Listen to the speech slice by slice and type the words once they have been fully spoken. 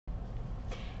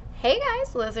Hey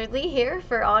guys, Lizardlea here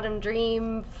for Autumn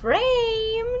Dream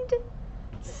Framed.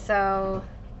 So,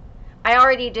 I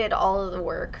already did all of the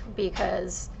work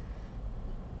because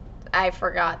I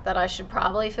forgot that I should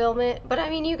probably film it. But I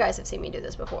mean, you guys have seen me do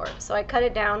this before. So I cut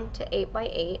it down to 8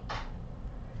 by 8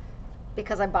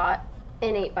 because I bought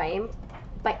an 8 by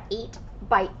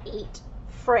 8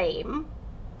 frame.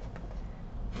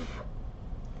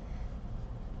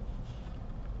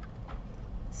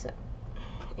 So,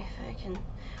 if I can...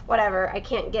 Whatever, I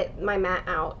can't get my mat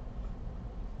out.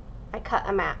 I cut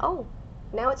a mat. Oh,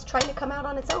 now it's trying to come out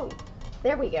on its own.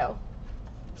 There we go.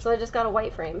 So I just got a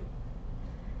white frame.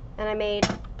 And I made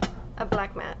a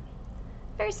black mat.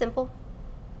 Very simple.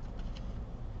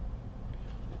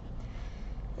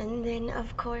 And then,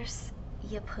 of course,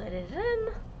 you put it in.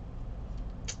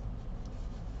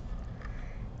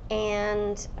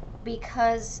 And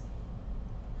because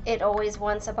it always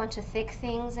wants a bunch of thick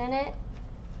things in it,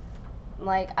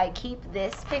 like I keep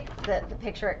this the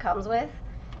picture it comes with,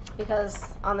 because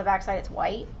on the back side it's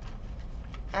white,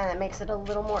 and it makes it a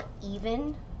little more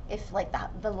even if like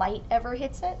the light ever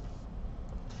hits it.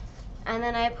 And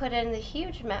then I put in the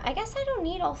huge mat. I guess I don't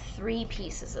need all 3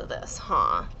 pieces of this,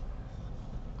 huh?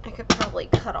 I could probably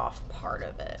cut off part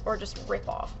of it or just rip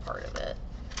off part of it.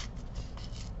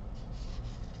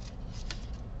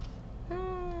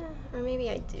 Or maybe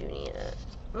I do need it.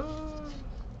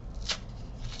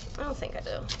 I don't think I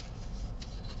do.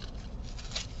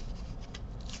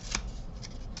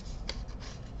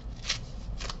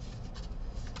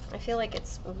 I feel like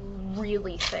it's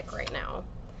really thick right now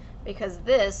because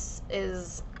this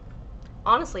is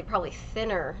honestly probably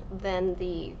thinner than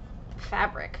the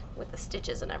fabric with the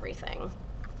stitches and everything.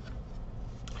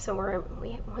 So we're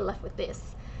left with this,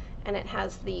 and it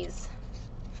has these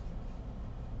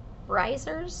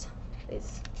risers,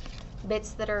 these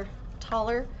bits that are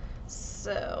taller.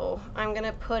 So I'm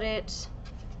gonna put it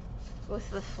with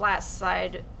the flat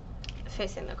side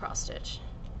facing the cross stitch.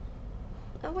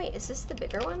 Oh wait, is this the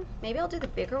bigger one? Maybe I'll do the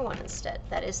bigger one instead.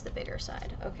 That is the bigger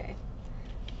side. Okay.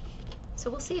 So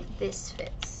we'll see if this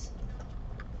fits.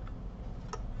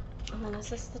 And then is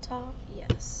this the top?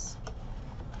 Yes.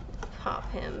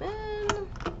 Pop him in.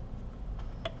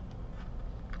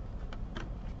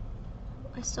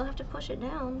 I still have to push it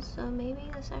down, so maybe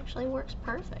this actually works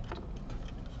perfect.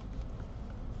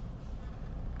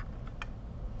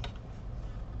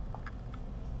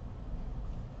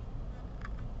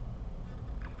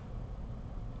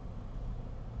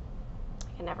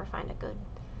 I can never find a good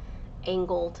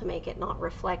angle to make it not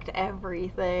reflect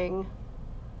everything.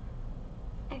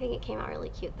 I think it came out really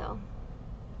cute though.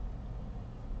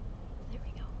 There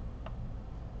we go.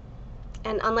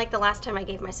 And unlike the last time I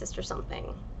gave my sister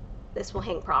something, this will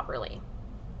hang properly.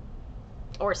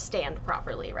 Or stand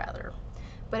properly, rather.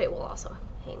 But it will also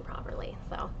hang properly,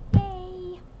 so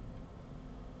yay!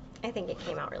 I think it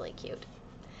came out really cute.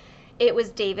 It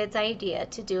was David's idea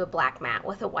to do a black mat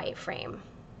with a white frame.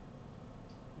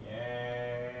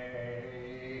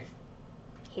 Yay!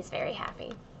 He's very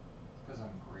happy. Because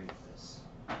I'm great at this.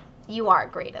 You are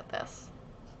great at this.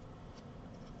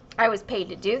 I was paid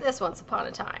to do this once upon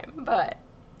a time, but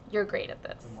you're great at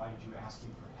this. Then why did you ask me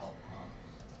for help, huh?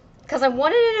 Because I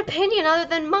wanted an opinion other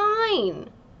than mine.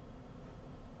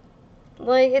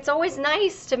 Like, it's always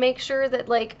nice to make sure that,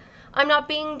 like, I'm not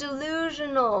being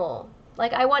delusional.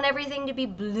 Like, I want everything to be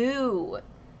blue.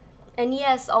 And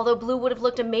yes, although blue would have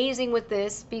looked amazing with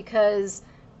this because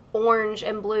orange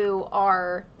and blue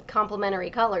are complementary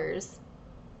colors.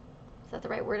 Is that the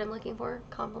right word I'm looking for?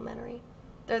 Complementary?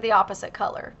 They're the opposite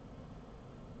color.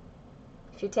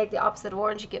 If you take the opposite of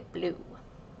orange, you get blue.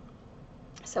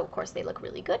 So, of course, they look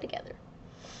really good together.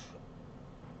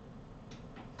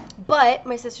 But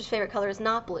my sister's favorite color is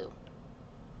not blue.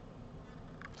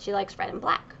 She likes red and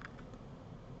black.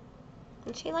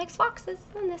 And she likes foxes,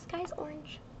 and this guy's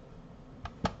orange.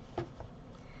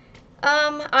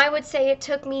 I would say it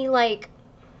took me like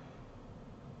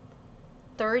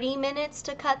 30 minutes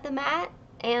to cut the mat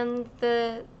and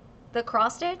the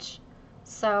cross stitch.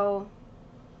 So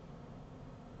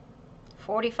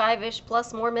 45-ish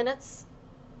plus more minutes,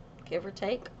 give or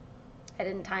take. I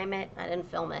didn't time it. I didn't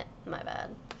film it. My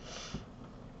bad.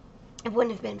 It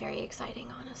wouldn't have been very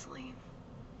exciting, honestly.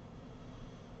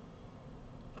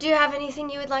 Do you have anything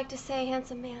you would like to say,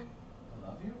 handsome man? I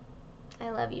love you. I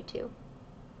love you too.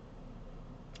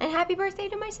 And happy birthday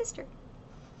to my sister.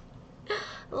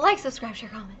 Like, subscribe, share,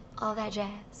 comment, all that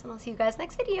jazz. And I'll see you guys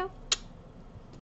next video.